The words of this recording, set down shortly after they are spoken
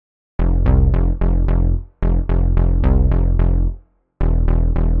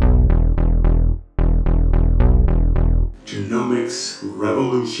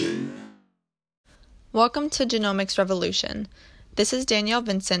Revolution. Welcome to Genomics Revolution. This is Danielle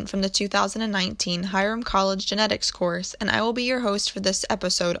Vincent from the 2019 Hiram College Genetics course, and I will be your host for this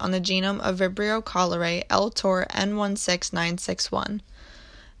episode on the genome of Vibrio cholerae L-Tor N16961.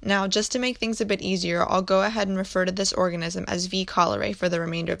 Now, just to make things a bit easier, I'll go ahead and refer to this organism as V. cholerae for the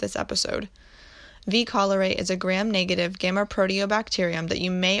remainder of this episode. V. cholerae is a gram-negative gamma proteobacterium that you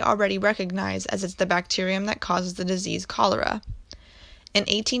may already recognize as it's the bacterium that causes the disease cholera. In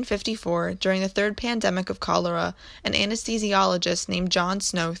 1854, during the third pandemic of cholera, an anesthesiologist named John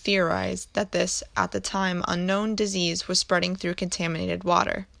Snow theorized that this, at the time unknown disease was spreading through contaminated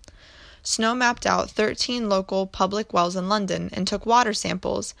water. Snow mapped out 13 local public wells in London and took water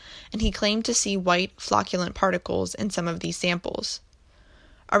samples, and he claimed to see white, flocculent particles in some of these samples.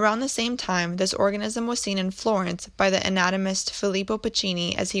 Around the same time, this organism was seen in Florence by the anatomist Filippo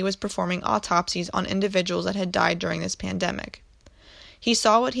Pacini as he was performing autopsies on individuals that had died during this pandemic. He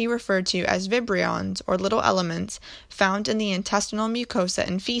saw what he referred to as vibrions, or little elements, found in the intestinal mucosa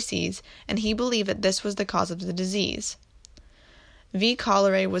and feces, and he believed that this was the cause of the disease. V.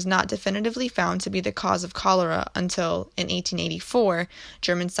 cholerae was not definitively found to be the cause of cholera until, in 1884,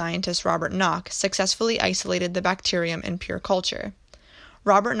 German scientist Robert Nock successfully isolated the bacterium in pure culture.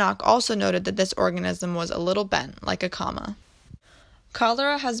 Robert Nock also noted that this organism was a little bent, like a comma.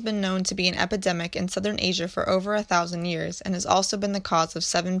 Cholera has been known to be an epidemic in southern Asia for over 1,000 years and has also been the cause of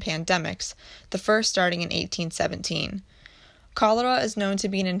 7 pandemics, the first starting in 1817. Cholera is known to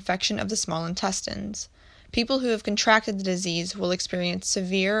be an infection of the small intestines. People who have contracted the disease will experience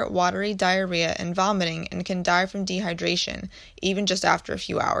severe watery diarrhea and vomiting and can die from dehydration, even just after a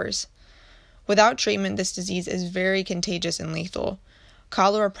few hours. Without treatment, this disease is very contagious and lethal.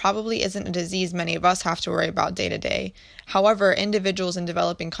 Cholera probably isn't a disease many of us have to worry about day to day. However, individuals in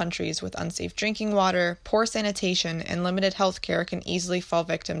developing countries with unsafe drinking water, poor sanitation, and limited health care can easily fall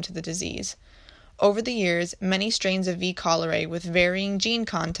victim to the disease. Over the years, many strains of V. cholerae with varying gene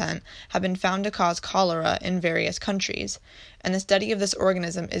content have been found to cause cholera in various countries, and the study of this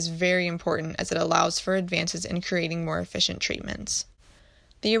organism is very important as it allows for advances in creating more efficient treatments.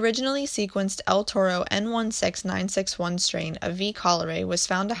 The originally sequenced L-Toro N16961 strain of V. cholerae was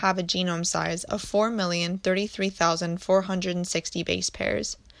found to have a genome size of 4,033,460 base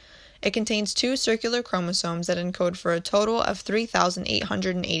pairs. It contains 2 circular chromosomes that encode for a total of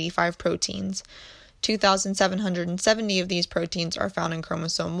 3,885 proteins. 2,770 of these proteins are found in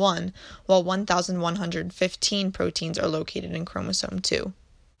chromosome 1, while 1,115 proteins are located in chromosome 2.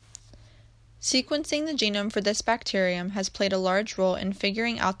 Sequencing the genome for this bacterium has played a large role in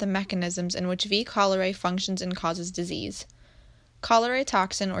figuring out the mechanisms in which V. cholerae functions and causes disease. Cholerae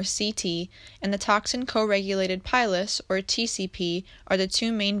toxin, or CT, and the toxin co-regulated pilus, or TCP, are the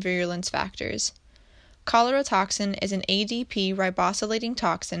 2 main virulence factors. Cholera toxin is an ADP ribosylating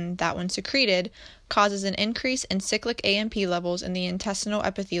toxin that, when secreted, causes an increase in cyclic AMP levels in the intestinal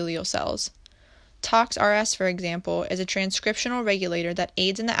epithelial cells. TOX-RS, for example, is a transcriptional regulator that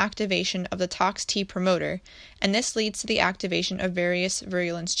aids in the activation of the TOX-T promoter, and this leads to the activation of various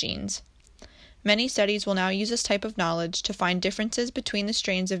virulence genes. Many studies will now use this type of knowledge to find differences between the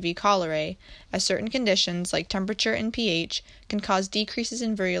strains of V. cholerae, as certain conditions, like temperature and pH, can cause decreases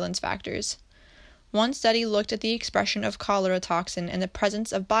in virulence factors. One study looked at the expression of cholera toxin in the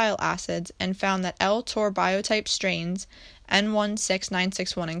presence of bile acids and found that L-Tor biotype strains,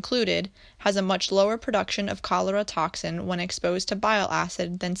 N16961 included, has a much lower production of cholera toxin when exposed to bile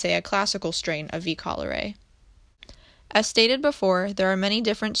acid than, say, a classical strain of V. cholerae. As stated before, there are many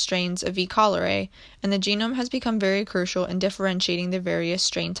different strains of V. cholerae, and the genome has become very crucial in differentiating the various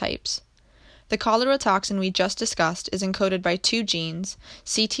strain types. The cholera toxin we just discussed is encoded by 2 genes,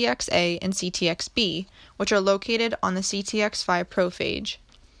 CTX-A and CTX-B, which are located on the CTX5 prophage.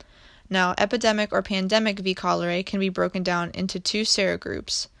 Now, epidemic or pandemic V. cholerae can be broken down into 2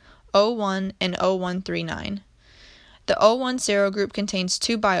 serogroups, O1 and O139. The O1 serogroup contains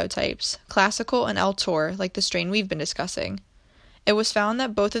 2 biotypes, classical and L-Tor, like the strain we've been discussing. It was found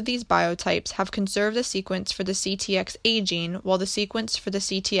that both of these biotypes have conserved the sequence for the CTX-A gene, while the sequence for the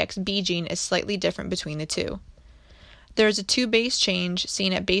CTX-B gene is slightly different between the 2. There is a 2 base change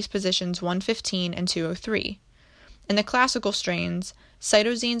seen at base positions 115 and 203. In the classical strains,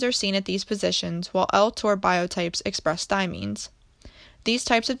 cytosines are seen at these positions, while L-Tor biotypes express thymines. These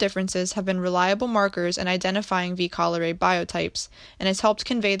types of differences have been reliable markers in identifying V. cholerae biotypes and has helped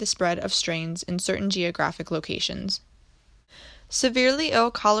convey the spread of strains in certain geographic locations. Severely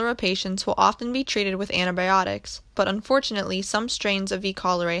ill cholera patients will often be treated with antibiotics, but unfortunately some strains of V.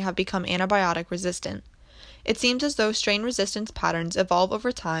 cholerae have become antibiotic resistant. It seems as though strain resistance patterns evolve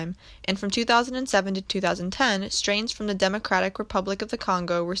over time, and from 2007 to 2010, strains from the Democratic Republic of the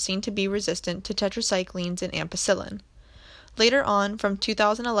Congo were seen to be resistant to tetracyclines and ampicillin. Later on, from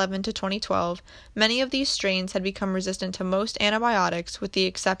 2011 to 2012, many of these strains had become resistant to most antibiotics with the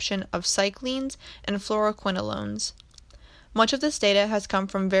exception of cyclines and fluoroquinolones. Much of this data has come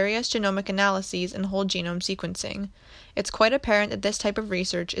from various genomic analyses and whole genome sequencing. It's quite apparent that this type of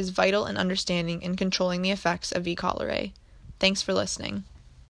research is vital in understanding and controlling the effects of E. cholerae. Thanks for listening.